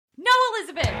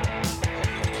Elizabeth!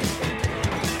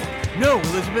 No,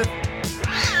 Elizabeth!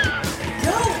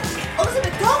 No!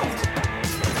 Elizabeth, don't!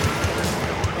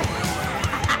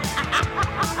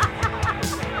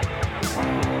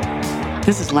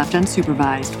 This is Left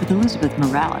Unsupervised with Elizabeth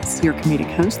Morales, your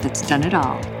comedic host that's done it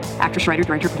all. Actress, writer,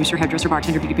 director, producer, hairdresser,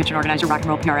 bartender, beauty pageant organizer, rock and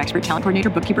roll PR expert, talent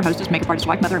coordinator, bookkeeper, hostess, makeup artist,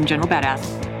 wife, mother, and general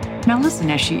badass. Now listen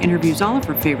as she interviews all of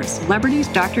her favorite celebrities,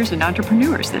 doctors, and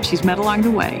entrepreneurs that she's met along the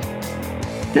way.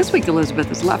 This week,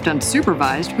 Elizabeth is left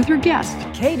unsupervised with her guest,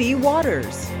 Katie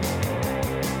Waters.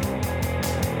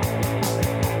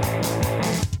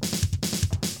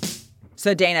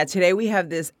 So, Dana, today we have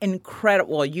this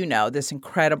incredible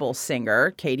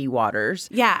singer, Katie Waters.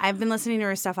 Yeah, I've been listening to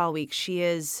her stuff all week. She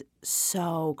is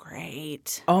so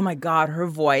great. Oh, my God. Her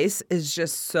voice is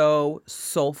just so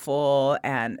soulful,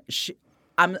 and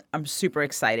I'm super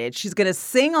excited. She's going to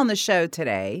sing on the show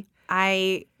today.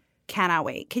 I cannot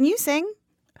wait. Can you sing?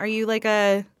 Are you like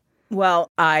a... Well,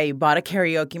 I bought a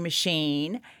karaoke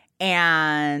machine,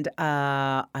 and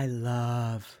I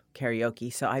love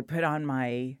karaoke. So I put on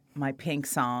my Pink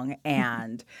song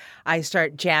and I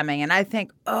start jamming, and I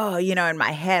think, in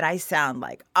my head I sound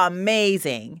like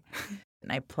amazing.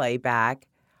 And I play back.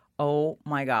 Oh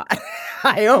my God.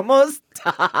 I almost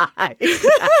died.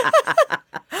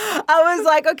 I was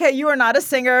like, okay, you are not a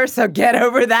singer, so get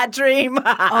over that dream.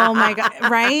 Oh my God.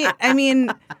 Right? I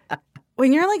mean,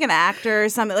 when you're like an actor or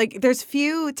something, like there's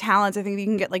few talents I think you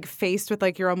can get like faced with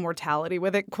like your own mortality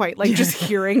with it, quite like just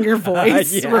hearing your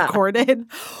voice recorded.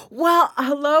 Well,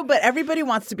 hello, but everybody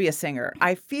wants to be a singer.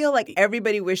 I feel like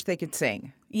everybody wished they could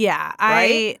sing. Yeah,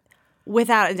 right?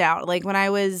 Without a doubt. Like when I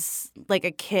was like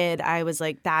a kid, I was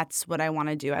like, that's what I want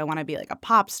to do. I want to be like a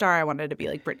pop star. I wanted to be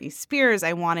like Britney Spears.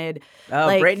 I wanted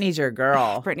Britney's your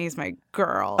girl. Britney's my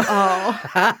girl.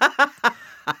 Oh.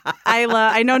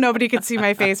 I know nobody could see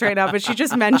my face right now, but she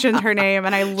just mentioned her name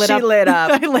and I lit up. She lit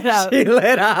up. I lit up. She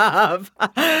lit up.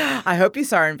 I hope you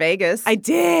saw her in Vegas. I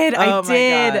did. Oh,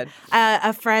 my God.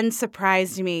 A friend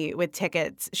surprised me with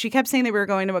tickets. She kept saying that we were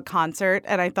going to a concert,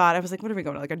 and I was like, what are we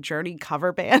going to, like a Journey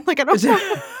cover band? Like, I don't know.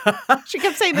 She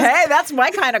kept saying this. Hey, that's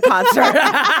my kind of concert.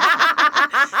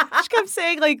 She kept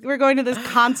saying, like, we're going to this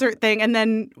concert thing, and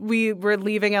then we were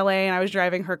leaving LA, and I was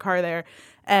driving her car there.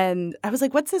 And I was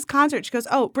like, what's this concert? She goes,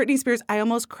 oh, Britney Spears. I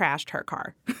almost crashed her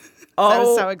car. I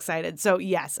was so excited. So,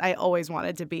 yes, I always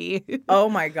wanted to be oh,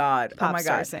 my God. pop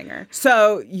star singer.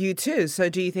 So, you too. So,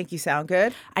 do you think you sound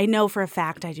good? I know for a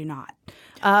fact I do not.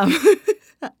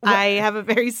 I have a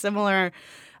very similar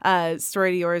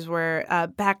story to yours where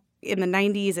back in the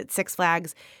 90s at Six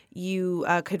Flags, you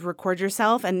could record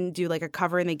yourself and do like a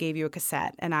cover, and they gave you a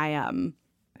cassette. And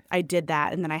I did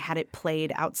that, and then I had it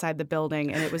played outside the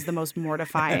building, and it was the most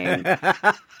mortifying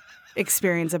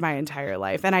experience of my entire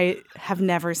life. And I have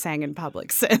never sang in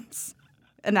public since.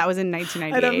 And that was in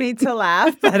 1998. I don't mean to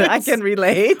laugh, but I can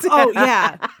relate. Oh,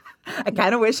 yeah. I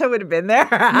kind of wish I would have been there.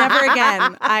 Never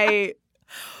again.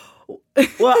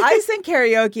 Well, I sing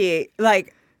karaoke.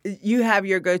 Like, you have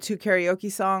your go-to karaoke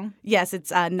song? Yes,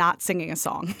 it's not singing a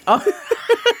song. Oh.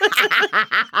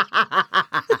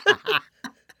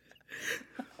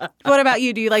 What about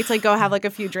you? Do you like to go have like a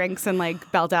few drinks and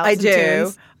like belt out some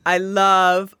tunes? I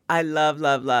love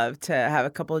to have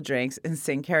a couple of drinks and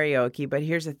sing karaoke. But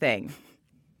here's the thing.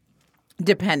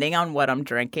 Depending on what I'm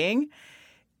drinking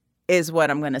is what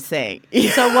I'm going to sing.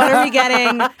 So what are we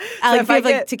getting? Like if you have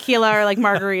like tequila or like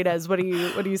margaritas, what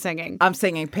are you singing? I'm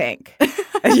singing Pink.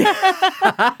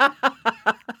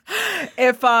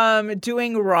 If I'm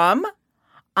doing rum,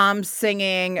 I'm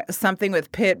singing something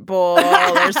with Pitbull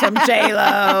or some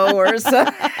J-Lo or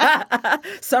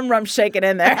some rum shaking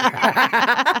in there. Wait,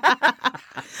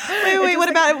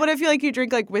 what if you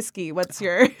drink like whiskey? What's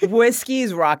your...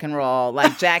 Whiskey's rock and roll,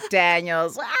 like Jack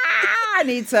Daniels. I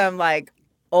need some like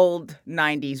old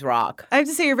 90s rock. I have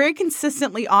to say, you're very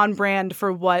consistently on brand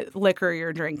for what liquor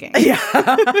you're drinking. Yeah.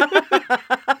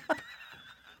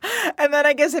 And then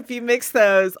I guess if you mix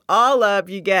those all up,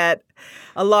 you get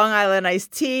a Long Island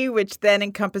iced tea, which then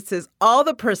encompasses all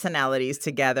the personalities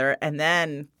together. And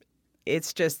then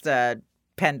it's just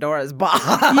Pandora's box.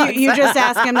 You just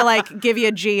ask him to like give you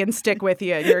a G and stick with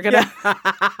you. And you're going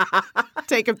to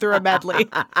take him through a medley.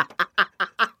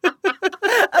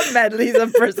 A medleys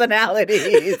of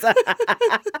personalities.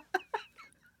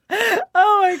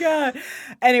 Oh, my God.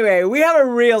 Anyway, we have a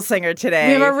real singer today.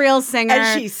 We have a real singer.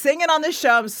 And she's singing on the show.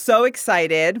 I'm so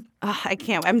excited. I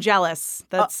can't. I'm jealous.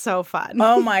 That's so fun.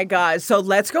 Oh, my God. So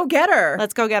let's go get her.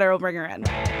 Let's go get her. We'll bring her in.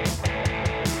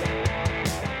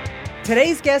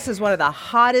 Today's guest is one of the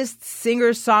hottest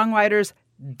singer-songwriters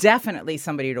definitely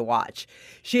somebody to watch.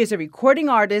 She is a recording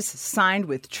artist signed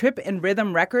with Trip and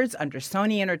Rhythm Records under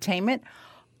Sony Entertainment.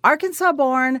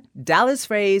 Arkansas-born,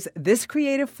 Dallas-raised, this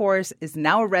creative force is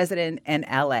now a resident in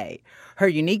L.A. Her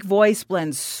unique voice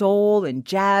blends soul and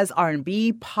jazz,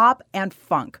 R&B, pop, and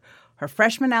funk. Her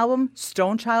freshman album,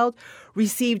 Stone Child,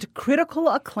 received critical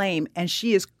acclaim, and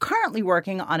she is currently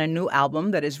working on a new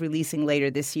album that is releasing later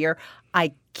this year.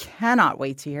 I cannot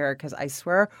wait to hear her because I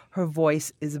swear her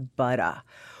voice is butter.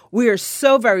 We are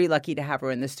so very lucky to have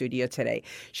her in the studio today.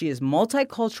 She is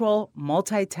multicultural,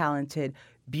 multi-talented,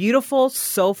 beautiful,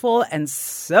 soulful, and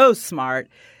so smart.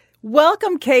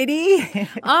 Welcome, Katie.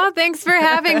 Oh, thanks for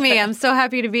having me. I'm so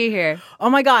happy to be here. Oh,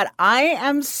 my God. I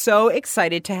am so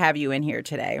excited to have you in here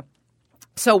today.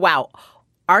 So, wow.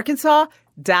 Arkansas,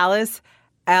 Dallas,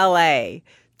 L.A.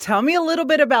 Tell me a little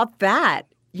bit about that.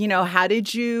 You know, how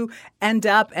did you end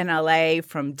up in L.A.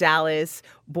 from Dallas,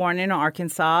 born in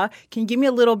Arkansas? Can you give me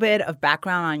a little bit of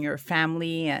background on your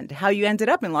family and how you ended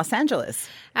up in Los Angeles?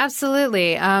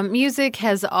 Absolutely. Music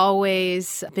has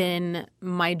always been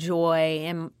my joy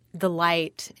and the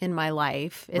light in my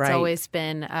life. It's Right. always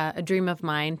been a dream of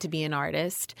mine to be an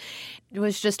artist. It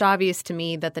was just obvious to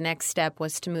me that the next step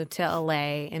was to move to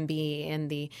LA and be in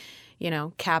the,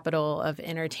 capital of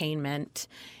entertainment,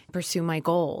 pursue my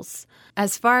goals.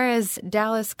 As far as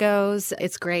Dallas goes,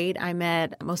 it's great. I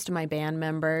met most of my band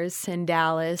members in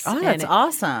Dallas. Oh, and that's it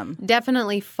awesome.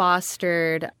 definitely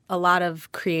fostered a lot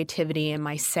of creativity in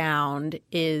my sound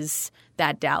is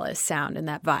that Dallas sound and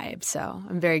that vibe. So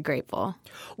I'm very grateful.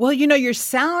 Well, your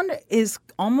sound is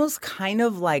almost kind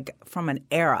of like from an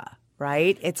era,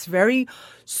 right? It's very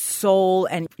soul,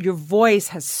 and your voice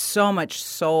has so much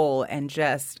soul and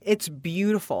it's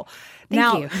beautiful.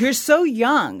 Now, you. you're so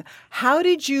young. How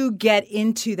did you get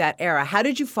into that era? How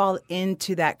did you fall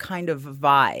into that kind of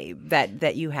vibe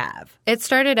that you have? It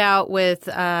started out with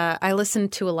I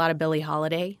listened to a lot of Billie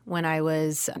Holiday when I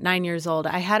was 9 years old.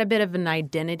 I had a bit of an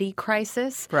identity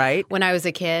crisis Right. when I was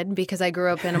a kid because I grew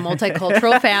up in a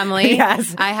multicultural family.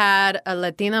 Yes. I had a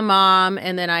Latina mom,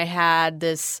 and then I had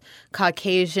this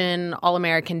Caucasian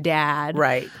all-American dad.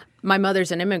 Right. My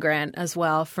mother's an immigrant as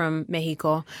well from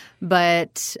Mexico,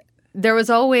 but there was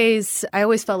I always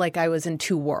felt like I was in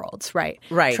two worlds, right?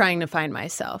 Right. Trying to find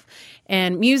myself.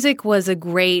 And music was a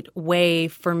great way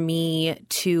for me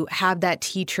to have that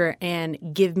teacher and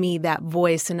give me that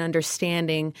voice and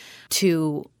understanding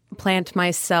to plant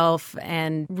myself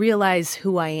and realize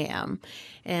who I am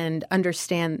and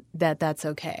understand that that's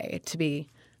okay to be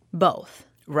both.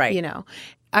 Right.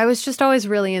 I was just always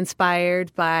really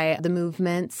inspired by the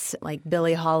movements like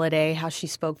Billie Holiday, how she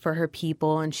spoke for her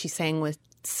people and she sang with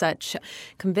such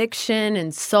conviction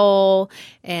and soul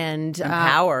and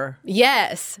Power.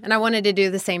 Yes. And I wanted to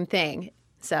do the same thing.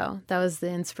 So that was the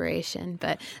inspiration.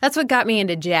 But that's what got me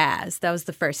into jazz. That was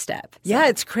the first step. Yeah,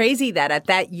 it's crazy that at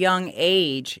that young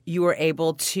age, you were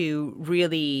able to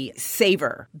really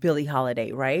savor Billie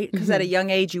Holiday, right? Because at a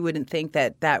young age, you wouldn't think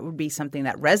that would be something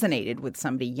that resonated with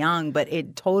somebody young, but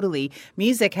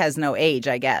music has no age,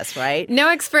 I guess, right? No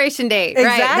expiration date.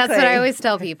 Right. That's what I always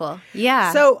tell people.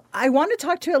 Yeah. So I want to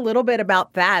talk to you a little bit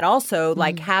about that also,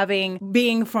 like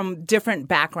being from different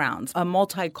backgrounds, a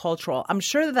multicultural. I'm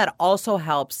sure that also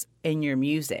helps in your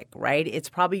music, right? It's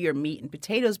probably your meat and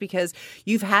potatoes because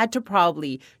you've had to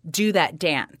probably do that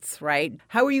dance, right?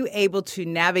 How were you able to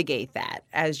navigate that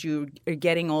as you are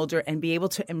getting older and be able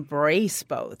to embrace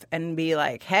both and be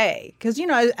like, hey, because,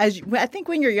 I think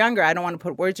when you're younger, I don't want to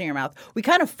put words in your mouth, we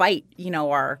kind of fight,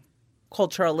 our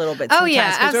culture a little bit Oh, sometimes.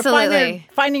 yeah, 'cause absolutely.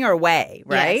 We're finding our way,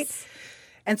 right? Yes.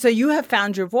 And so you have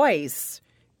found your voice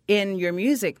in your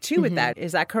music too with that.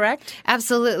 Is that correct?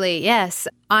 Absolutely. Yes.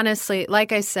 Honestly,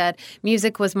 like I said,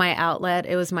 music was my outlet.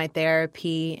 It was my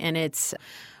therapy, and it's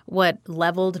what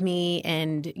leveled me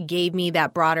and gave me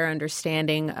that broader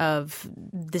understanding of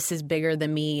this is bigger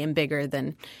than me and bigger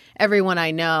than everyone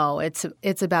I know.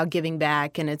 It's about giving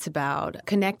back, and it's about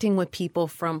connecting with people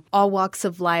from all walks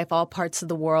of life, all parts of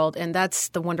the world. And that's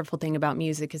the wonderful thing about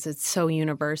music is it's so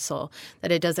universal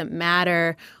that it doesn't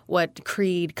matter what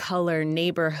creed, color,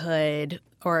 neighborhood,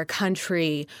 or a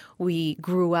country we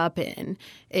grew up in.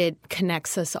 It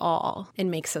connects us all and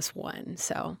makes us one.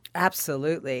 So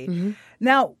Absolutely.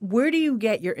 Now, where do you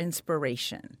get your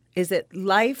inspiration? Is it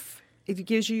life it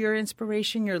gives you your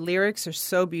inspiration? Your lyrics are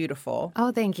so beautiful.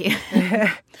 Oh, thank you.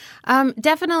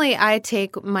 Definitely, I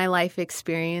take my life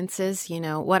experiences,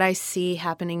 what I see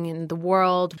happening in the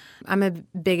world. I'm a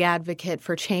big advocate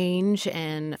for change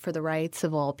and for the rights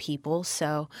of all people.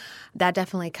 So that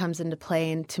definitely comes into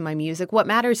play into my music. What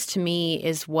matters to me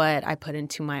is what I put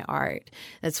into my art.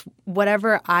 It's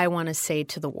whatever I want to say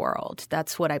to the world.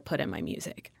 That's what I put in my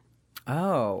music.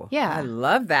 Oh, yeah. I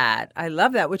love that. I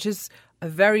love that, which is a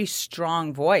very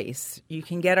strong voice. You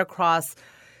can get across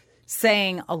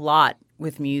saying a lot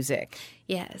with music.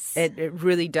 Yes. It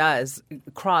really does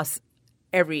cross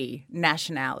every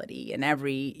nationality and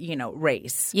every,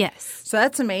 race. Yes. So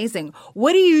that's amazing.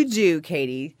 What do you do,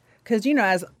 Katie?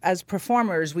 Because, as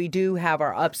performers, we do have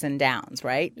our ups and downs,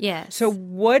 right? Yes. So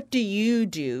what do you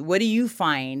do? What do you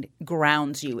find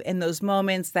grounds you in those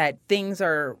moments that things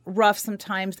are rough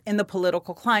sometimes in the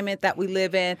political climate that we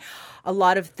live in? A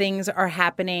lot of things are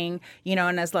happening,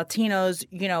 and as Latinos,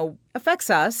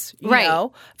 affects us, right.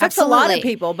 Affects Absolutely. a lot of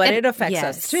people, but it affects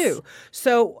yes. us too.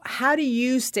 So how do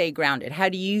you stay grounded? How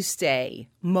do you stay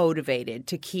motivated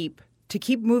to keep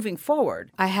moving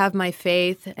forward? I have my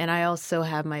faith, and I also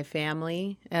have my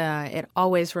family. It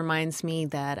always reminds me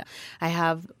that I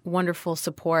have wonderful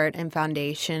support and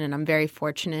foundation, and I'm very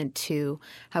fortunate to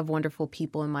have wonderful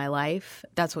people in my life.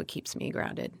 That's what keeps me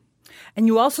grounded. And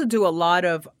you also do a lot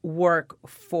of work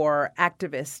for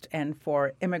activists and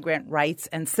for immigrant rights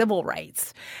and civil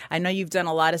rights. I know you've done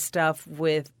a lot of stuff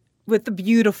with the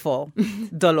beautiful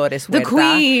Dolores Huerta.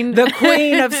 The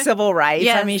queen of civil rights.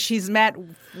 Yes. I mean, she's met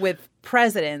with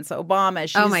presidents, Obama.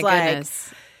 She's oh, my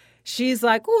goodness. She's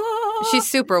like, whoa. She's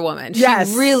Superwoman.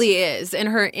 Yes. She really is. And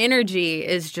her energy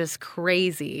is just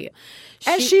crazy.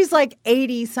 And she's like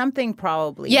 80-something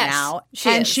probably yes, now.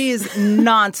 She is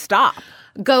nonstop.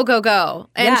 Go, go, go.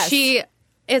 And yes.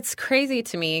 It's crazy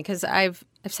to me because I've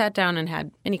sat down and had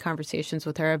many conversations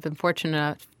with her. I've been fortunate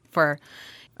enough for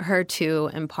her to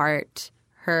impart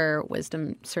her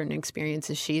wisdom, certain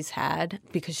experiences she's had,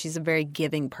 because she's a very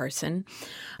giving person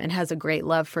and has a great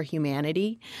love for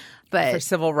humanity. But for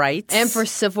civil rights. And for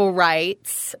civil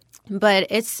rights. But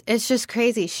it's just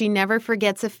crazy. She never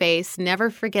forgets a face, never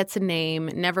forgets a name,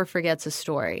 never forgets a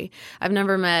story. I've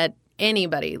never met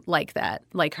anybody like that,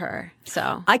 like her.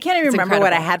 So I can't even remember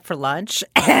what I had for lunch.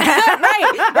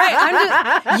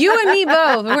 right. You and me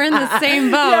both. We're in the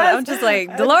same boat. Yes. I'm just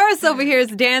like, Dolores over here is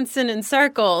dancing in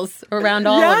circles around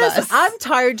all of us. I'm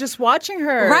tired just watching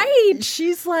her. Right.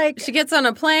 She's like... She gets on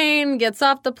a plane, gets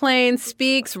off the plane,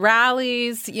 speaks,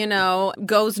 rallies,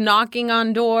 goes knocking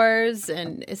on doors,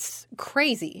 and it's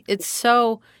crazy. It's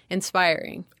so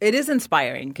inspiring. It is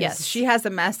inspiring because yes. she has a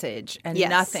message and yes.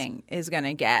 nothing is going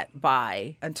to get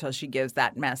by until she gives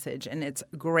that message. And it's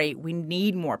great. We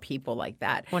need more people like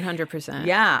that. 100%.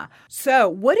 Yeah. So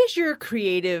what is your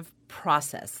creative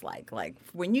process like? Like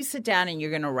when you sit down and you're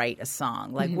going to write a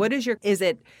song, like what is is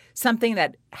it something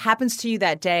that happens to you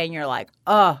that day and you're like,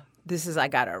 oh, I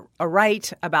got to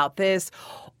write about this?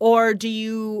 Or do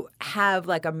you have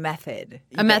like a method?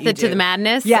 A method to the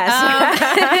madness? Yes.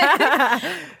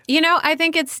 I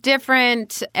think it's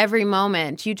different every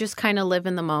moment. You just kind of live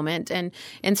in the moment and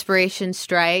inspiration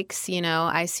strikes.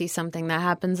 I see something that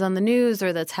happens on the news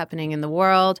or that's happening in the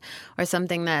world or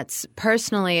something that's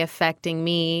personally affecting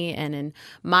me and in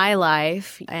my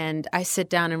life. And I sit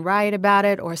down and write about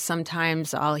it, or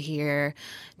sometimes I'll hear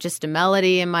just a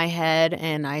melody in my head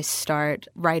and I start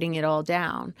writing it all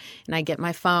down. And I get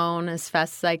my phone as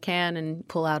fast as I can and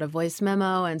pull out a voice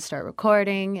memo and start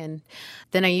recording. And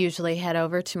then I usually head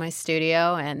over to my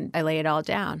studio and I lay it all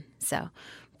down. So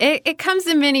it comes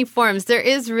in many forms. There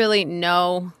is really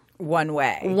no one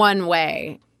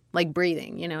way, like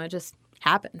breathing, it just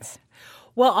happens.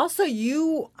 Well, also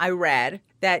I read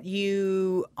that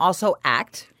you also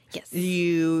act. Yes.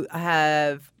 You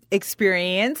have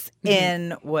experience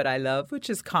in what I love, which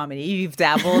is comedy. You've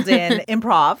dabbled in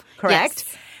improv, correct?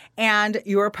 Yes. And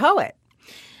you're a poet.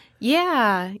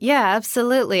 Yeah,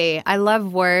 absolutely. I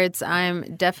love words.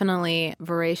 I'm definitely a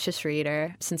voracious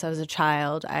reader. Since I was a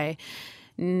child, I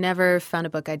never found a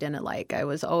book I didn't like. I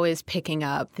was always picking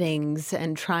up things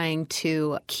and trying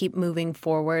to keep moving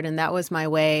forward. And that was my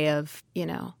way of,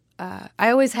 I've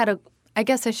always had a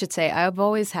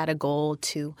goal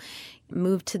to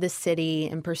move to the city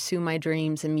and pursue my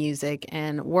dreams in music.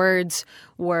 And words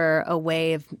were a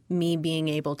way of me being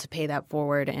able to pay that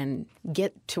forward and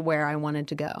get to where I wanted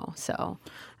to go. So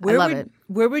I love it.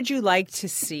 Where would you like to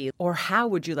see, or how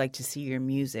would you like to see your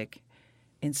music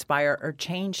inspire or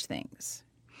change things?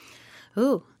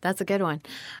 Ooh, that's a good one.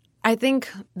 I think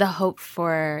the hope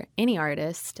for any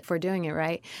artist, if we're doing it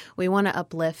right, we want to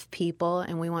uplift people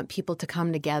and we want people to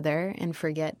come together and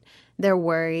forget their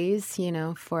worries,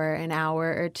 for an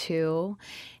hour or two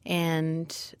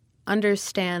and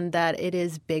understand that it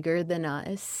is bigger than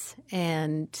us.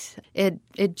 And it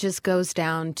just goes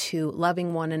down to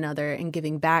loving one another and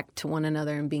giving back to one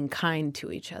another and being kind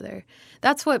to each other.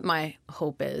 That's what my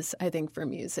hope is, I think, for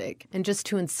music, and just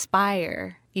to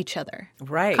inspire each other.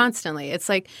 Right. Constantly. It's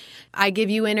like I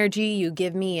give you energy, you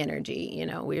give me energy.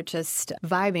 We're just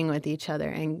vibing with each other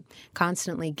and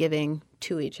constantly giving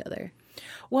to each other.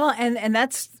 Well, and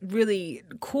that's really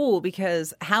cool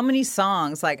because how many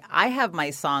songs, like I have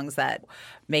my songs that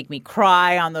make me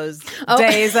cry on those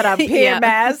days that I'm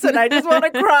PMS and I just want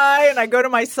to cry, and I go to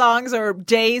my songs, or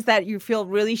days that you feel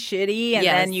really shitty and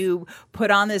then you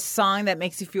put on this song that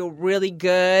makes you feel really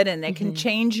good, and it can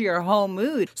change your whole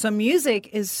mood. So music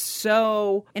is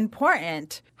so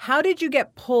important. How did you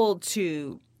get pulled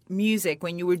to music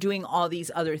when you were doing all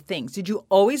these other things? Did you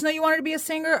always know you wanted to be a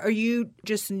singer, or you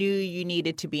just knew you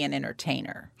needed to be an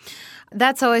entertainer?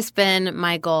 That's always been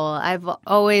my goal. I've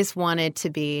always wanted to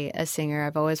be a singer.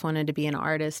 I've always wanted to be an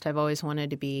artist. I've always wanted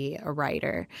to be a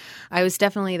writer. I was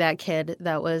definitely that kid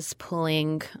that was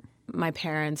pulling my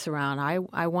parents around.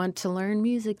 I want to learn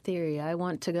music theory. I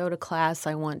want to go to class.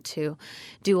 I want to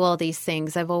do all these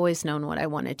things. I've always known what I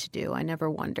wanted to do. I never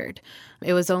wondered.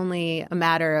 It was only a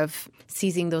matter of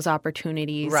seizing those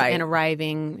opportunities and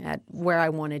arriving at where I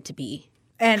wanted to be.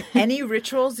 And any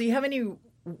rituals? Do you have any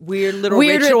weird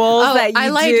rituals that you do? I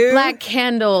like black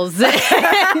candles.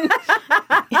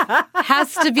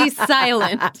 Has to be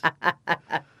silent.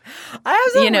 I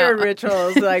have some weird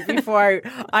rituals. Like before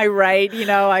I write,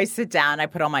 I sit down, I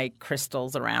put all my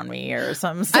crystals around me or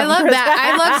something. I love that.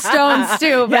 I love stones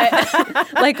too,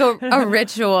 but like a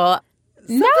ritual.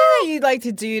 Something that you'd like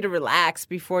to do to relax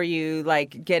before you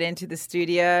get into the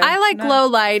studio. I like low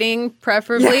lighting,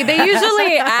 preferably. They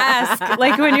usually ask,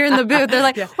 when you're in the booth, they're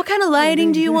like, "What kind of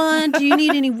lighting do you want? Do you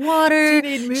need any water? Do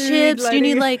you need chips? lighting? Do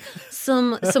you need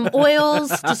some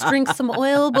oils? Just drink some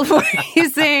oil before you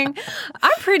sing."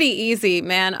 I'm pretty easy,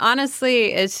 man.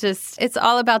 Honestly, it's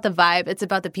all about the vibe. It's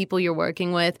about the people you're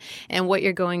working with and what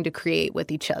you're going to create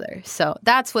with each other. So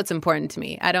that's what's important to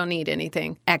me. I don't need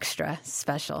anything extra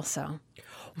special. So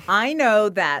I know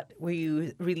that when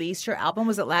you released your album,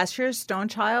 was it last year, Stone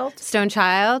Child? Stone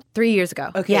Child, 3 years ago.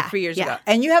 Okay, 3 years ago.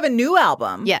 And you have a new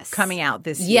album coming out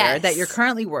this year that you're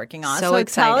currently working on. So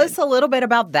excited. Tell us a little bit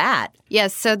about that.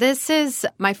 Yes, so this is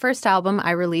my first album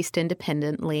I released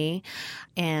independently,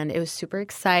 and it was super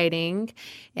exciting.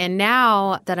 And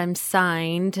now that I'm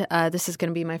signed, this is going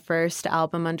to be my first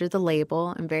album under the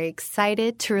label. I'm very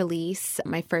excited to release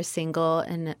my first single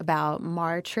in about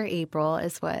March or April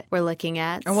is what we're looking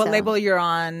at. And what label you're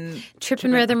on?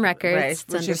 Trippin' Rhythm Records. Right,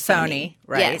 which is Sony,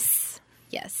 right?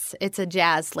 Yes, it's a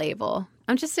jazz label.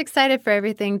 I'm just excited for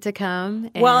everything to come.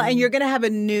 And you're going to have a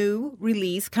new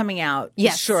release coming out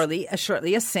shortly, a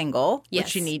single,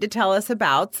 which you need to tell us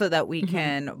about so that we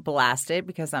can blast it,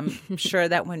 because I'm sure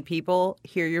that when people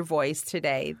hear your voice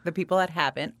today, the people that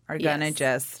haven't are going to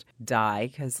just die,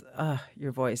 because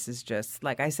your voice is just,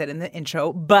 like I said in the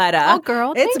intro, butter. Oh,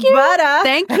 girl, it's thank you. Butter.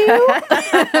 Thank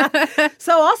you.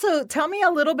 So also, tell me a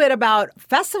little bit about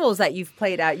festivals that you've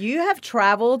played at. You have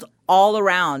traveled all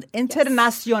around,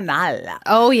 internacional.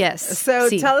 Oh, yes. So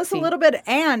tell us a little bit,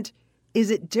 and is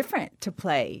it different to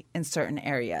play in certain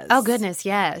areas? Oh, goodness,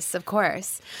 yes, of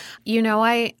course.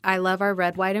 I love our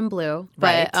red, white, and blue,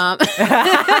 but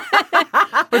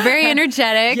we're very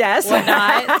energetic. Yes.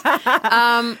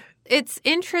 Whatnot. It's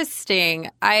interesting.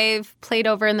 I've played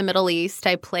over in the Middle East.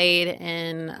 I played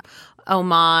in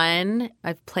Oman.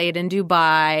 I've played in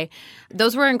Dubai.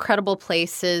 Those were incredible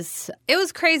places. It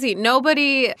was crazy.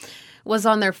 Nobody was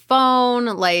on their phone,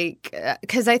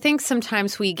 because I think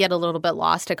sometimes we get a little bit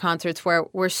lost at concerts where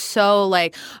we're so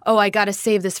I got to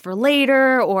save this for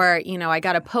later, or, I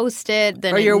got to post it.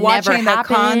 Then or you're watching the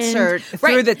concert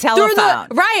through the telephone.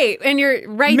 Right. And you're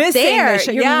right missing there.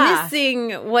 You're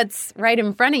missing what's right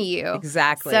in front of you.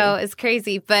 Exactly. So it's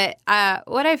crazy. But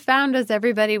what I found was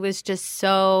everybody was just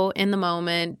so in the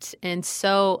moment and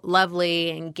so lovely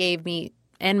and gave me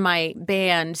and my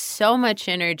band so much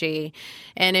energy,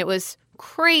 and it was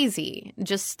crazy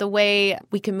just the way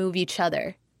we can move each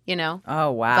other,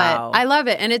 Oh, wow. But I love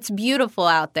it, and it's beautiful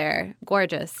out there.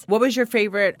 Gorgeous. What was your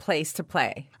favorite place to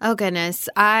play? Oh, goodness.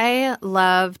 I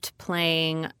loved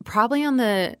playing probably on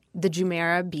the the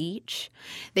Jumeirah Beach.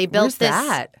 They built Where's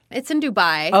that? It's in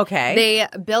Dubai. Okay. They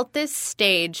built this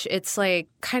stage. It's like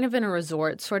kind of in a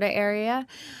resort sort of area,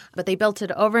 but they built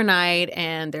it overnight,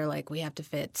 and they're like, we have to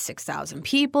fit 6,000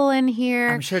 people in here.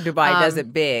 I'm sure Dubai does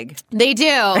it big. They do.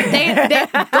 They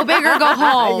go big or go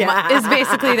home is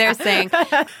basically their saying.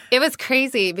 It was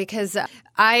crazy because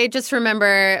I just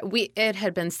remember it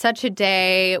had been such a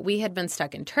day. We had been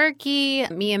stuck in Turkey,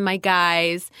 me and my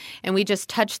guys, and we just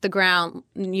touched the ground,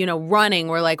 running.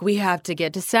 We're like, we have to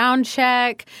get to sound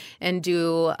check and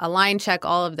do a line check,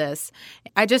 all of this.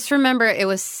 I just remember it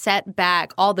was set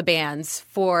back, all the bands,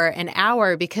 for an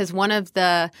hour because one of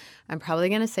I'm probably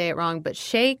going to say it wrong, but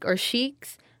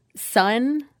Sheik's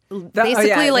son,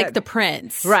 basically the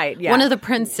prince. Right, yeah. One of the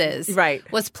princes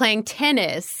was playing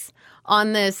tennis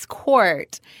on this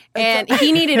court, and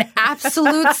he needed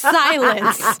absolute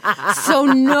silence so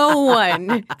no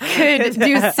one could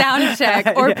do sound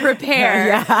check or prepare.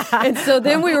 Yeah. And so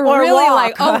then we were really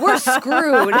like, oh, we're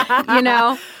screwed,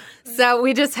 So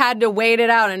we just had to wait it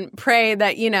out and pray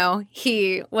that,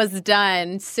 he was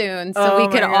done soon so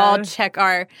we could all check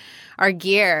our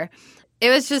gear. It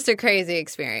was just a crazy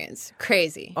experience.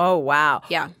 Crazy. Oh, wow.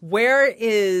 Yeah. Where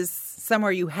is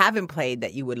somewhere you haven't played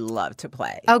that you would love to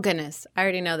play? Oh, goodness. I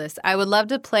already know this. I would love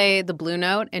to play the Blue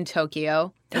Note in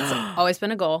Tokyo. It's always been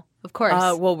a goal, of course.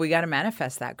 Well, we got to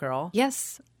manifest that, girl.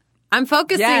 Yes. I'm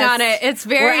focusing on it. It's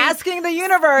very... We're asking the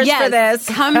universe for this.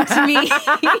 Come to me.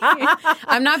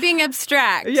 I'm not being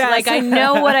abstract. Yes. Like, I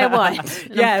know what I want.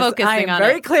 Yes, I'm focusing on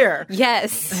very it. clear.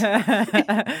 Yes.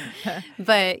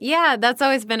 But yeah, that's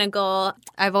always been a goal.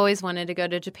 I've always wanted to go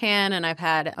to Japan, and I've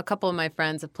had a couple of my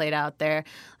friends have played out there.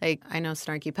 Like, I know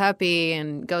Snarky Puppy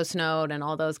and Ghost Note and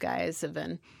all those guys have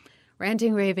been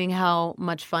ranting, raving how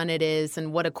much fun it is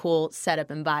and what a cool setup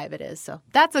and vibe it is. So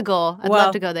that's a goal. I'd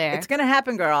love to go there. It's going to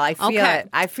happen, girl. I feel it.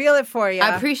 I feel it for you.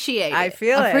 I appreciate it. I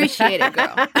feel it. Appreciate it,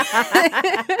 girl.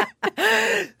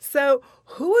 So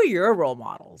who are your role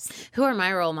models? Who are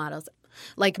my role models?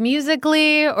 Like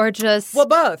musically or just... Well,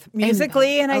 both.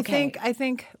 Musically and I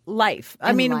think life.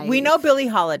 I mean, we know Billie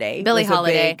Holiday. Billie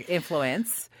Holiday. A big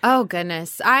influence. Oh,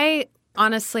 goodness.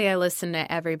 Honestly, I listen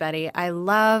to everybody. I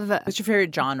love... What's your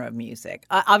favorite genre of music?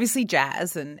 Obviously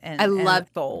jazz and love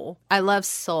soul. I love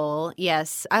soul,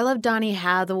 yes. I love Donny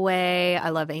Hathaway.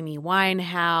 I love Amy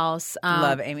Winehouse.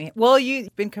 Love Amy. Well,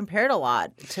 you've been compared a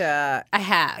lot to I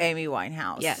have. Amy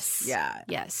Winehouse. Yes. Yeah.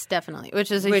 Yes, definitely.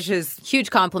 Which is a huge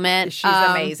compliment. She's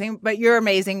amazing. But you're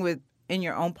amazing in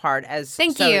your own part as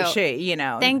Thank so you. Is she,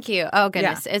 Thank you. Oh,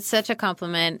 goodness. Yeah. It's such a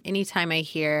compliment. Anytime I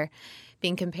hear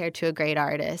being compared to a great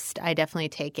artist, I definitely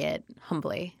take it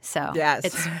humbly. So yes.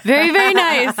 It's very, very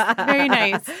nice. Very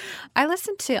nice. I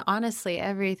listen to, honestly,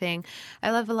 everything.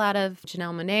 I love a lot of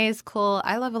Janelle Monáe's cool.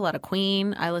 I love a lot of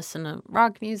Queen. I listen to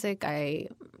rock music. I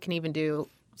can even do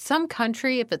some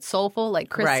country if it's soulful,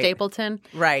 like Chris Stapleton.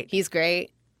 Right. He's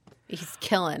great. He's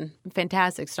killing.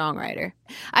 Fantastic songwriter.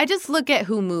 I just look at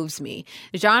who moves me.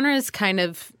 Genres kind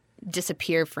of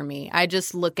disappear for me. I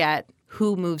just look at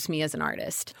who moves me as an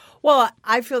artist. Well,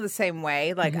 I feel the same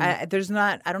way. Like I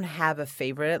don't have a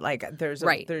favorite. Like there's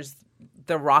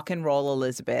the rock and roll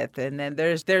Elizabeth, and then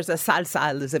there's a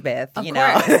salsa Elizabeth. Of you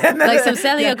course. know, like some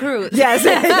Celia Cruz. Yes,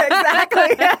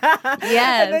 exactly.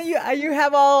 Yes. And then you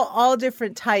have all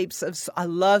different types of. I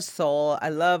love soul. I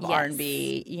love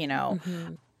R&B. You know.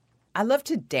 Mm-hmm. I love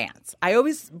to dance.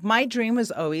 My dream was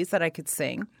always that I could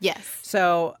sing. Yes.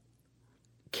 So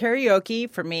karaoke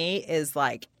for me is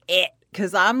like it.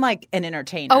 Because I'm like an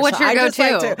entertainer. Oh, what's your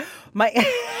go-to?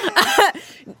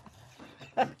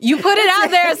 You put it out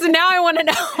there, so now I want to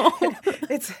know.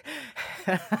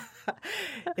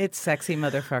 It's Sexy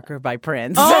Motherfucker by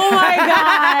Prince. Oh, my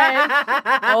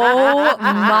gosh. Oh,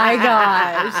 my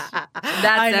gosh.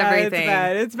 That's everything.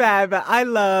 It's bad, but I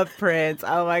love Prince.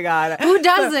 Oh, my God. Who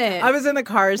doesn't? So I was in the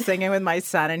car singing with my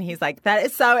son, and he's like, that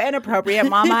is so inappropriate,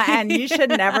 Mama, and you should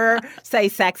never say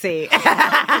sexy.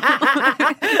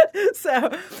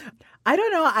 So... I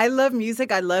don't know. I love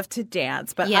music. I love to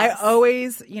dance. But I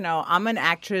always, I'm an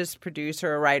actress,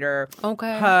 producer, writer,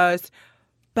 host.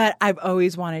 But I've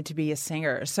always wanted to be a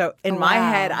singer. So in my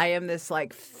head, I am this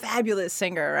like fabulous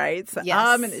singer, right? So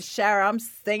I'm in the shower. I'm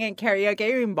singing karaoke.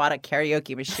 I even bought a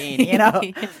karaoke machine, And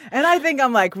I think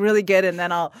I'm like really good. And then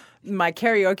my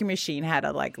karaoke machine had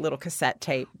a like little cassette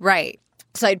tape. Right.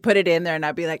 So I'd put it in there and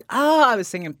I'd be like, oh, I was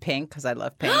singing Pink because I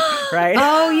love Pink, right?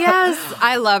 Oh, yes.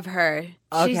 I love her.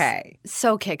 Okay. She's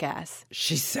so kick-ass.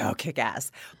 She's so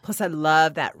kick-ass. Plus, I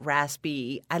love that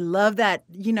raspy. I love that,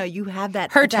 you have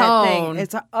that Her that tone. Thing.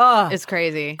 It's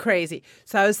crazy. Crazy.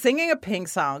 So I was singing a Pink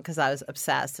song because I was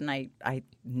obsessed and I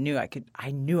knew I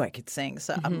could sing.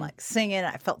 So I'm like singing.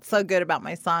 I felt so good about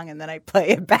my song and then I play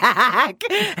it back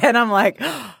and I'm like,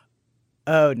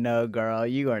 oh no, girl,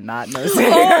 you are not no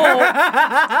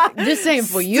singer. This ain't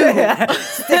for you.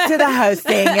 Stick to the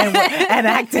hosting and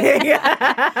acting.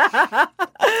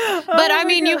 But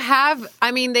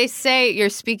I mean, they say your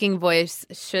speaking voice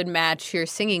should match your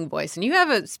singing voice, and you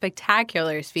have a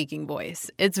spectacular speaking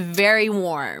voice. It's very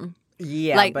warm.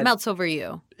 Yeah, melts over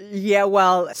you. Yeah,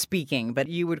 well, speaking, but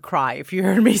you would cry if you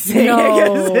heard me sing. No.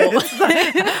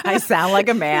 I sound like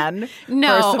a man.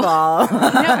 No. First of all.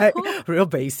 No. Real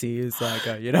bassy is like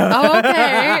Oh,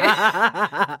 okay.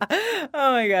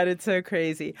 Oh, my God. It's so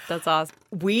crazy. That's awesome.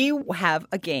 We have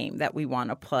a game that we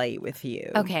want to play with you.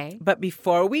 Okay. But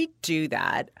before we do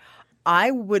that,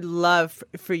 I would love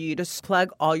for you to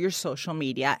plug all your social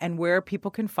media and where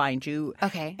people can find you.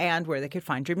 Okay. And where they could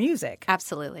find your music.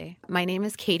 Absolutely. My name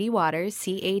is Katie Waters,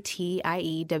 CatieWaters.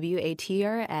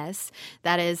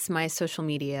 That is my social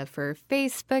media for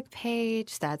Facebook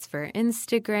page. That's for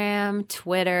Instagram,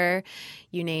 Twitter,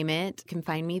 you name it. You can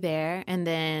find me there. And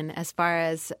then as far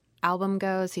as album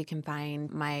goes, you can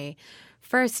find my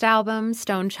first album,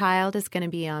 Stone Child, is going to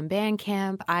be on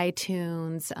Bandcamp,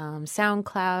 iTunes,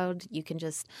 SoundCloud. You can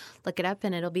just look it up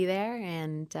and it'll be there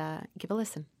and give a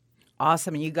listen.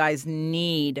 Awesome. You guys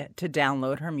need to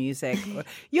download her music.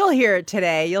 You'll hear it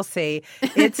today. You'll see.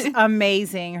 It's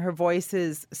amazing. Her voice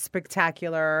is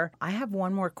spectacular. I have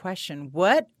one more question.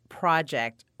 What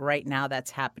project right now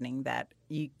that's happening that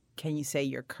can you say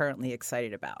you're currently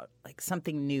excited about? Like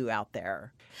something new out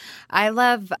there? I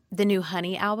love the new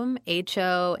Honey album,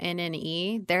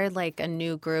 HONNE. They're like a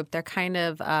new group. They're kind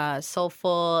of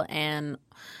soulful and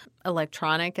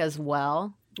electronic as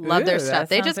well. Love their stuff.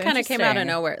 They just kind of came out of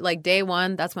nowhere. Like Day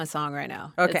One, that's my song right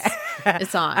now. Okay.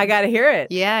 It's on. I got to hear it.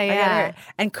 Yeah. I gotta hear it.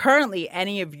 And currently,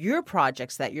 any of your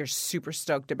projects that you're super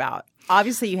stoked about?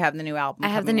 Obviously, you have the new album. I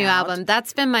have the new album.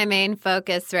 That's been my main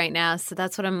focus right now. So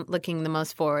that's what I'm looking the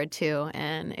most forward to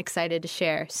and excited to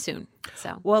share soon.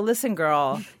 So, well, listen,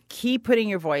 girl, keep putting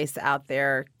your voice out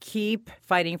there. Keep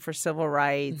fighting for civil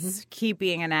rights. Keep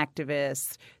being an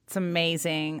activist. It's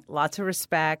amazing. Lots of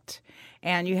respect.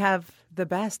 And you have the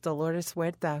best, Dolores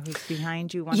Huerta, who's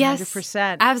behind you 100%. Yes,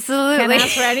 absolutely. Can't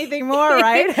ask for anything more,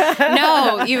 right?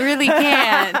 No, you really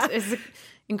can't. It's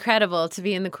incredible to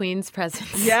be in the Queen's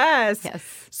presence. Yes.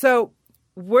 Yes. So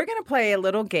we're going to play a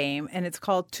little game, and it's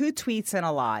called Two Tweets and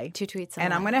a Lie. Two Tweets and a Lie.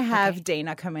 And I'm going to have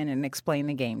Dana come in and explain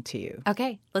the game to you.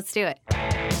 Okay, let's do it.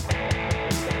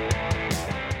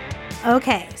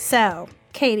 Okay, so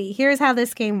Katie, here's how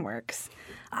this game works.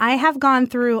 I have gone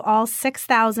through all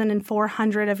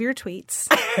 6,400 of your tweets.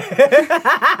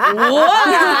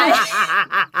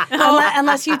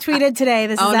 Unless you tweeted today.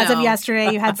 This is as of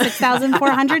yesterday. You had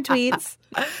 6,400 tweets.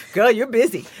 Girl, you're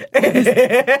busy. There's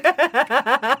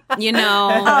a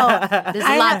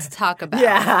lot to talk about.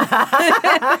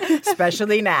 Yeah.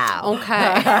 Especially now. Okay.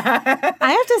 I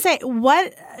have to say,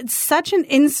 such an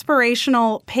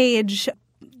inspirational page.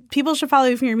 People should follow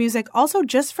you from your music. Also,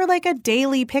 just for like a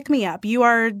daily pick-me-up. You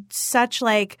are such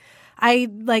I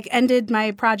ended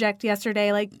my project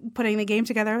yesterday, putting the game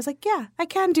together. I was like, yeah, I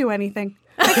can do anything.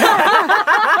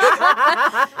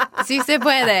 Sí se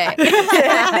puede.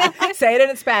 Say it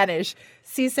in Spanish.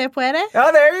 Sí se puede?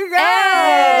 Oh, there you go.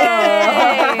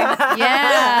 Hey!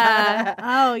 Yeah.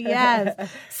 Oh, yes.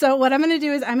 So what I'm going to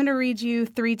do is I'm going to read you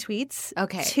 3 tweets.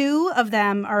 Okay. 2 of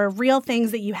them are real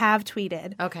things that you have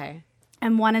tweeted. Okay.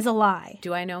 And 1 is a lie.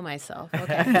 Do I know myself?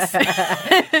 Okay.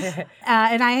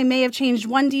 And I may have changed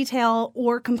one detail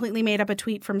or completely made up a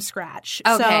tweet from scratch.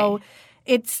 Okay. So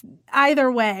it's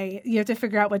either way, you have to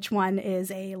figure out which one is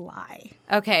a lie.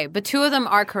 Okay, but 2 of them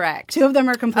are correct. 2 of them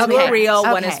are completely Two are real,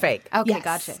 Okay. one is fake. Okay, Yes.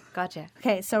 gotcha.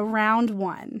 Okay, so round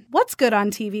 1. What's good on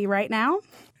TV right now?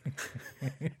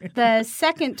 The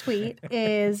second tweet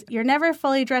is, you're never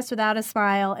fully dressed without a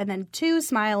smile, and then 2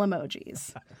 smile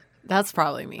emojis. That's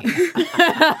probably me.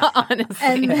 Honestly.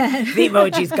 And then The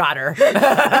emoji's got her.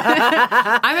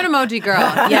 I'm an emoji girl.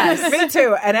 Yes. Me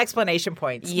too. And explanation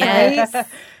points. Yes.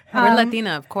 We're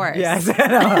Latina, of course. Yes.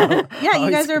 yeah,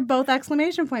 you guys are both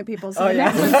exclamation point people. So the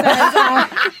next one says,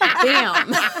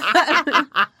 Bam.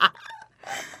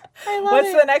 I love What's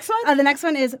it. the next one? The next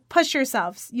one is, push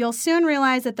yourselves. You'll soon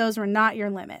realize that those were not your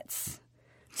limits.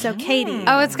 So Katie.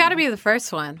 Oh, it's got to be the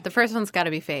first one. The first one's got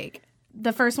to be fake.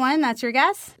 The first one, that's your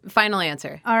guess? Final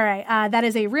answer. All right. That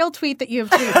is a real tweet that you have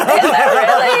tweeted.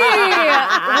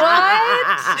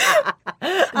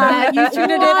 What? You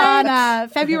tweeted it on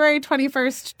February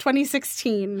 21st,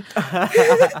 2016.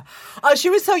 Oh, she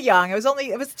was so young. It was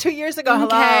 2 years ago. Hello.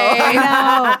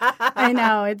 I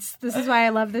know. This is why I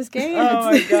love this game.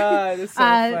 Oh my God, it's so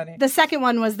funny. The second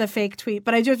one was the fake tweet,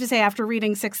 but I do have to say, after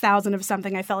reading 6,000 of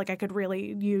something, I felt like I could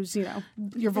really use,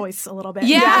 your voice a little bit.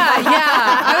 Yeah.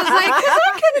 I was like,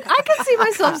 I could see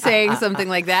myself saying something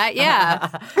like that. Yeah.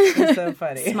 It's so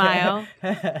funny. Smile.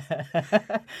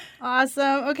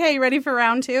 Awesome. Okay, you ready for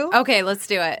round 2? Okay, let's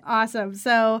do it. Awesome.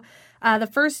 So the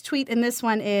first tweet in this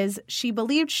one is, she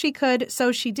believed she could,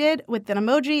 so she did, with an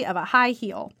emoji of a high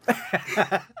heel.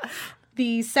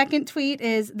 The second tweet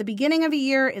is, the beginning of a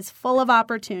year is full of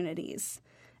opportunities.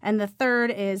 And the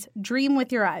third is, dream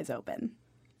with your eyes open.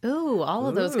 Ooh, all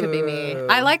of those could be me.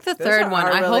 I like the Those third one.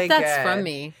 are I really hope that's good. from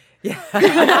me. You're like,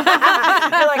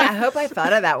 I hope I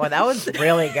thought of that one. That was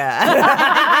really good.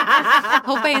 I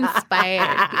hope I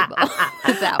inspired people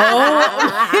with that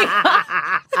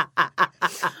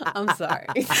one. I'm sorry.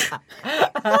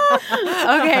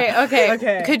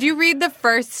 Okay. Could you read the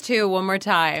first two one more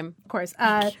time? Of course.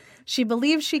 She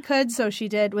believed she could, so she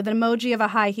did, with an emoji of a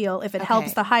high heel. If it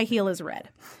helps, the high heel is red.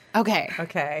 Okay.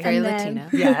 Very And then- Latina.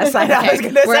 Yes, I know. I was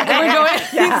going to say. We're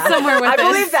going somewhere with I this.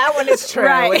 believe that one is true.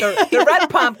 Right. The red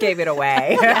pump gave it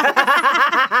away.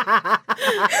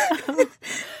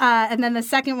 And then the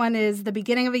second one is, the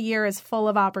beginning of a year is full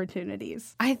of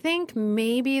opportunities. I think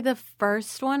maybe the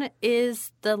first one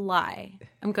is the lie.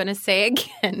 I'm going to say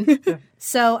again.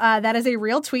 So that is a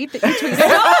real tweet that you tweeted.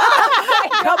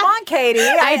 Come on, Katie.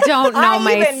 I don't know I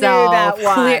myself. even knew that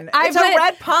one. It's a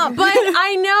red pump. But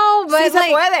I know, but Si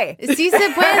se puede. Si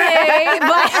se puede.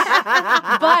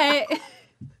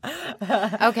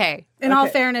 But okay. In all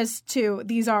fairness, too,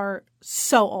 these are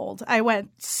so old. I went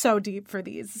so deep for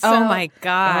these. Oh So, my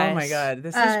gosh. Oh my God,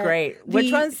 this is great.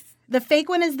 Which one's? The fake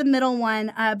one is the middle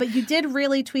one, but you did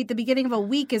really tweet, the beginning of a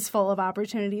week is full of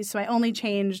opportunities, so I only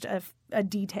changed a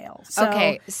detail. So,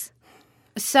 Okay.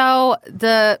 So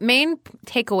the main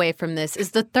takeaway from this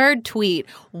is the third tweet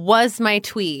was my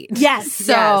tweet. Yes.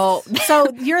 So So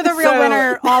you're the real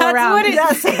winner all that's around. what it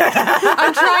is.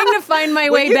 I'm trying to find my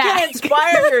way You back. can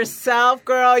inspire yourself,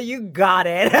 girl. You got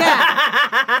it.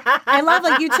 I love,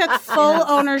 like, you took full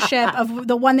ownership of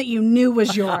the one that you knew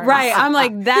was yours. Right. I'm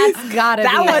like, that's gotta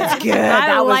That be one's it. good. I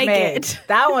That was like me. it.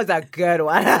 That was a good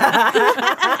one.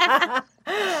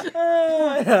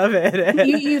 I love it.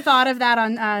 You thought of that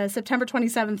on September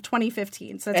 27th,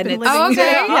 2015. So it's And been it's- living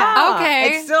okay. there. Yeah.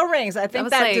 Okay. It still rings. I think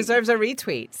was that like- deserves a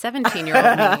retweet. 17-year-old me.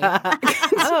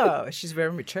 Oh, she's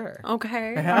very mature.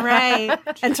 Okay. All right.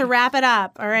 And to wrap it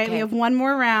up, all right, we Okay. have one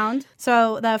more round.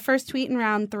 So the first tweet in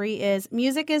round 3 is,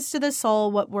 music is to the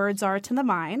soul what words are to the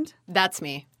mind. That's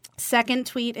me. Second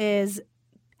tweet is,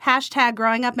 hashtag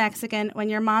growing up Mexican, when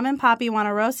your mom and papi want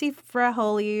a rosi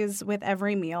frijoles with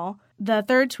every meal. The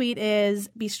third tweet is,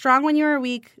 be strong when you are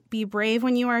weak, be brave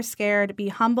when you are scared, be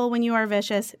humble when you are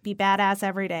vicious, be badass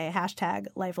every day. Hashtag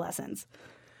life lessons.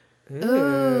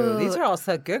 Ooh, these are all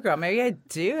so good, girl. Maybe I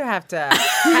do have to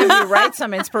have you write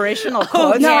some inspirational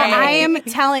quotes. No, for me. I am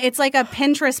telling, it's like a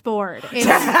Pinterest board. It's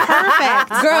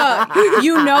perfect. Girl,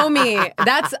 you know me.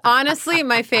 That's honestly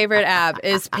my favorite app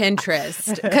is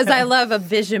Pinterest because I love a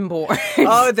vision board.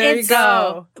 Oh, there you It's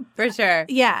go. For sure.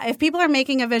 Yeah, if people are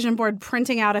making a vision board,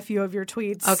 printing out a few of your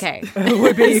tweets. Okay.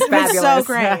 Would be It's fabulous. so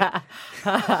great.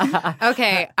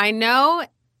 Okay. I know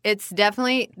it's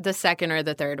definitely the second or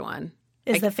the third one.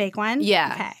 Is the fake one?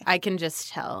 Yeah. Okay. I can just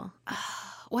tell.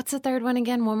 What's the third one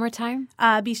again? One more time?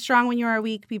 Be strong when you are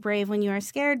weak. Be brave when you are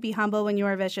scared. Be humble when you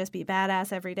are vicious. Be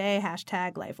badass every day.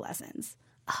 Hashtag life lessons.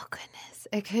 Oh, goodness.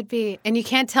 It could be. And you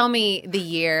can't tell me the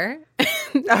year.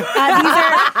 These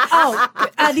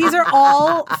are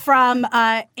all from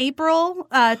April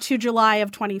to July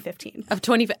of 2015. Of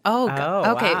 20. Oh,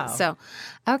 Oh, okay. wow. So,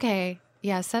 okay.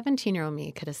 Yeah, 17-year-old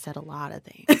me could have said a lot of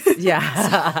things.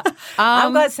 Yeah.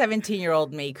 I'm glad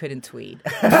 17-year-old me couldn't tweet.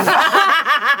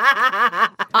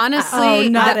 Honestly,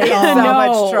 not I'd at be in all. so No.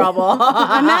 much trouble.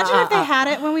 Imagine if they had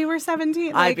it when we were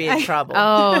 17. I'd be in trouble.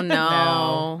 Oh, no.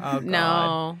 No. Oh, God.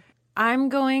 No. I'm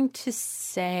going to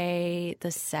say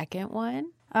the second one.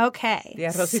 Okay. The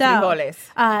arroz y So, frijoles.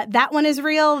 that one is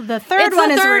real. The third It's one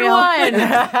the is third real. one.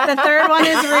 The third one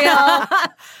is real.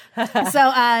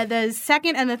 So the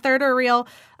second and the third are real.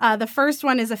 The first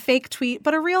one is a fake tweet,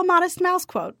 but a real Modest Mouse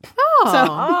quote. Oh.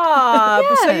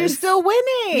 Oh, so you're Yes. still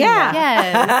winning. Yeah.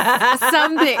 Yes.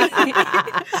 Someday.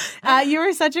 You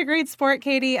were such a great sport,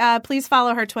 Katie. Please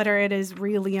follow her Twitter. It is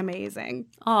really amazing.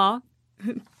 Aw.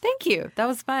 Thank you. That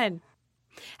was fun.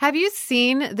 Have you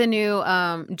seen the new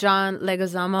John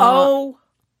Leguizamo? Oh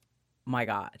my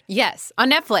God. Yes,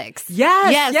 on Netflix.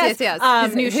 Yes.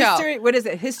 His new History, show. What is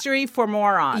it? History for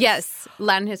Morons. Yes,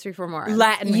 Latin History for Morons.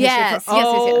 Yes.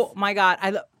 Yes. My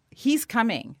God. He's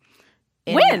coming.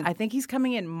 When? I think he's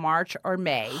coming in March or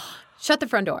May. Shut the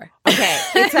front door. Okay.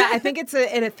 I think it's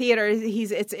in a theater.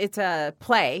 It's a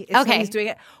play. Okay. He's doing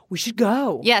it. We should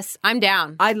go. Yes, I'm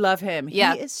down. I love him.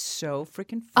 Yeah. He is so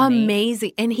freaking funny.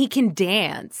 Amazing. And he can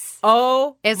dance.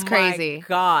 Oh, It's crazy. My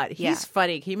God. He's Yeah.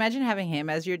 funny. Can you imagine having him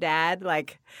as your dad?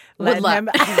 Like, Would letting love. him.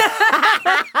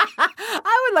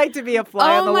 I would like to be a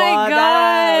fly on the Oh wall. my at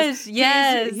that house. gosh,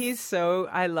 yes. He's so.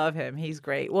 I love him. He's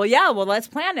great. Well, yeah. Well, let's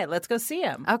plan it. Let's go see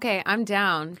him. Okay, I'm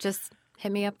down. Just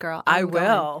hit me up, girl. I I'm going.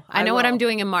 will. I I know what I'm will.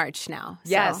 doing in March now. so-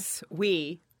 Yes,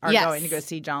 we are Yes. going to go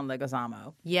see John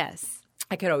Leguizamo. Yes.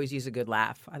 I could always use a good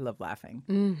laugh. I love laughing.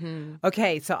 Mm-hmm.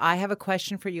 Okay, so I have a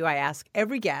question for you. I ask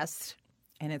every guest,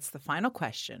 and it's the final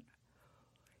question.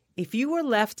 If you were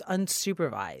left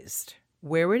unsupervised,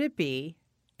 where would it be?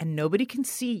 And nobody can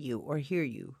see you or hear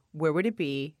you. Where would it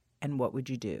be? And what would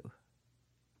you do?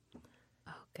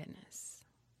 Oh, goodness.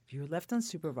 If you were left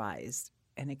unsupervised,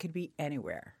 and it could be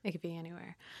anywhere, It could be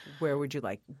anywhere. where would you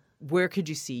like? Where could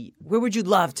you see? Where would you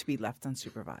love to be left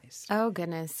unsupervised? Oh,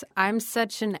 goodness. I'm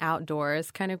such an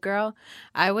outdoors kind of girl.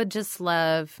 I would just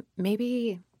love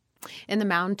maybe in the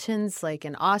mountains, like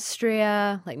in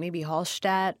Austria, like maybe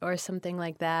Hallstatt or something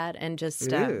like that. And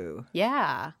just, Ooh.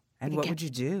 yeah. And what would you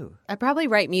do? I'd probably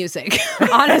write music,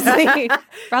 honestly.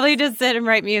 Probably just sit and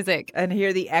write music. And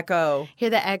hear the echo. Hear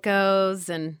the echoes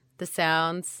and the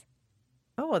sounds.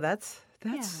 Oh, well, that's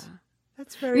Yeah.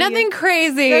 that's very Nothing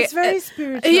crazy. That's very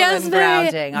spiritual Yes, and very,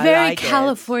 grounding. I very like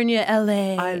California,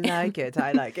 LA. it. I like it.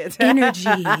 I like it. Energy.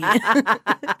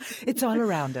 It's all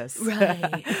around us.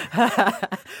 Right.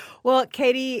 Well,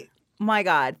 Katie, my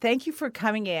God, thank you for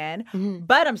coming in.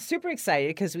 But I'm super excited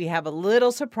because we have a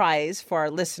little surprise for our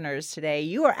listeners today.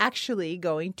 You are actually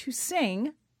going to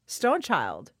sing Stone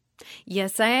Child.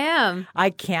 Yes, I am. I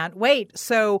can't wait.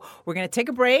 So we're going to take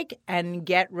a break and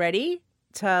get ready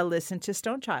to listen to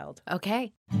Stone Child.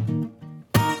 Okay.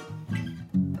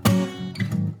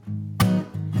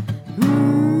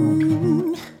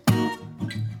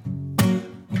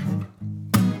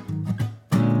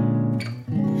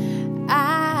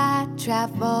 I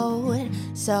traveled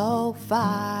so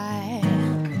far,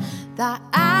 thought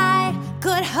I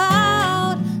could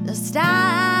hold the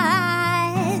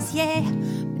stars, yeah.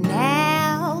 But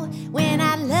now, when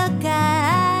I look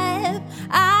up,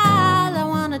 all I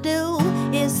wanna do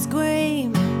is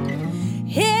scream.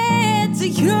 It's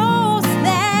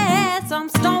useless. I'm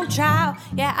Stone Child,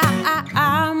 yeah.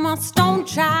 I'm a Stone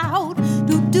Child.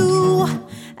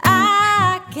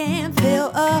 I can't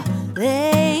feel a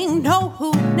thing.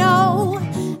 No,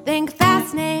 think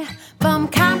fascinating, bum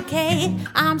complicated.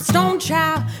 I'm Stone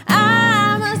Child.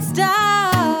 I'm a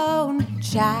Stone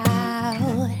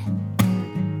Child.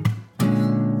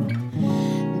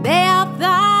 They all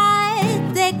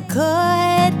thought they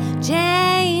could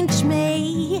change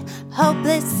me,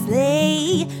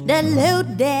 hopelessly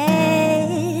deluded.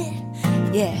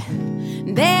 Yeah,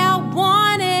 they all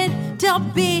wanted to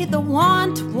be the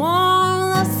one to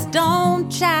want a Stone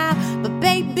Child, but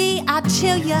baby, I'll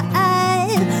chill you up.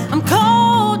 I'm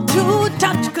cold to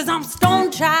touch, cause I'm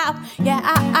Stone Child. Yeah,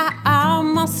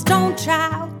 I'm a Stone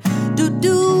Child.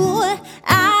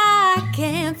 I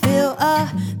can't feel a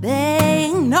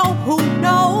thing. No,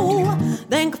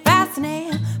 think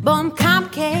fascinating, but I'm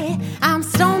complicated. I'm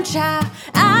Stone Child.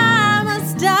 I'm a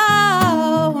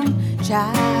Stone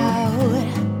Child.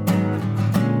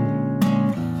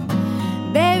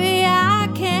 Baby, I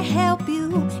can't help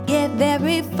you get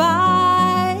very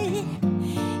far.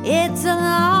 It's a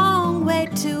long way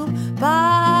to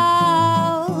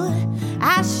fall.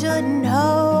 I should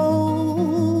know.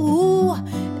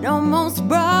 It almost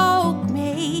broke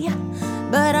me,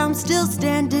 but I'm still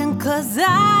standing, cause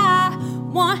I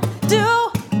want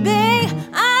to be.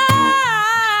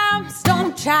 I'm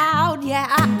Stone Child, yeah,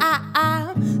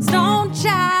 I'm Stone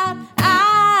Child.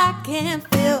 I can't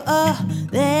feel a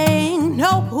thing,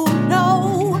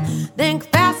 no, think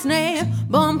fascinating,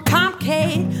 but I'm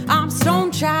complicated. I'm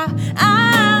Stone Child,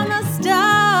 I'm a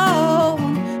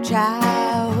Stone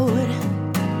Child.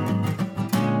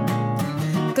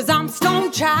 Cause I'm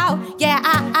Stone Child, yeah,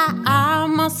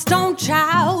 I'm a Stone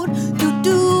Child.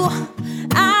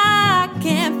 I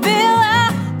can't feel a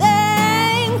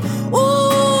thing.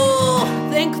 Ooh,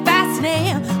 think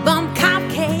fascinating, but I'm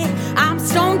complicated. I'm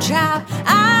Stone Child,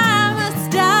 I'm a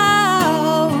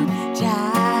Stone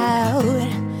Child.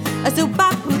 A super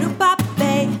bop,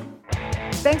 babe.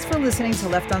 Thanks for listening listening to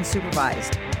Left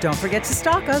Unsupervised. Don't forget to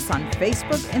stalk us on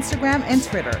Facebook, Instagram, and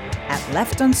Twitter at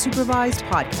Left Unsupervised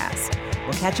Podcast.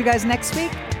 We'll catch you guys next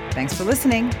week. Thanks for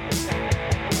listening.